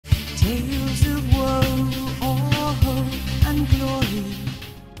Tales of woe or hope and glory.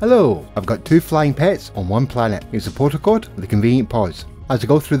 Hello, I've got two flying pets on one planet. Here's the portal code with a convenient pause. As I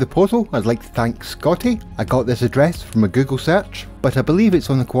go through the portal, I'd like to thank Scotty. I got this address from a Google search, but I believe it's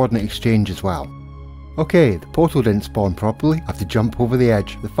on the coordinate exchange as well. Okay, the portal didn't spawn properly, I have to jump over the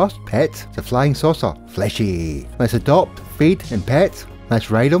edge. The first pet is a flying saucer, Fleshy. Let's adopt, feed and pet. Let's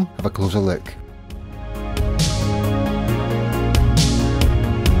ride him, have a closer look.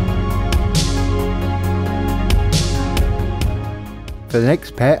 For the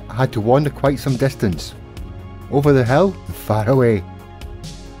next pet, I had to wander quite some distance. Over the hill and far away.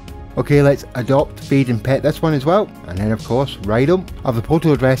 Okay, let's adopt, feed and pet this one as well, and then of course ride him. I have the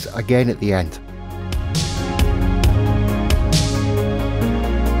portal address again at the end.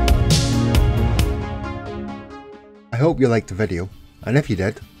 I hope you liked the video, and if you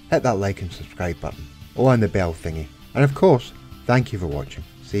did, hit that like and subscribe button, and the bell thingy. And of course, thank you for watching.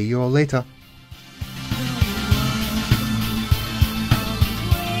 See you all later.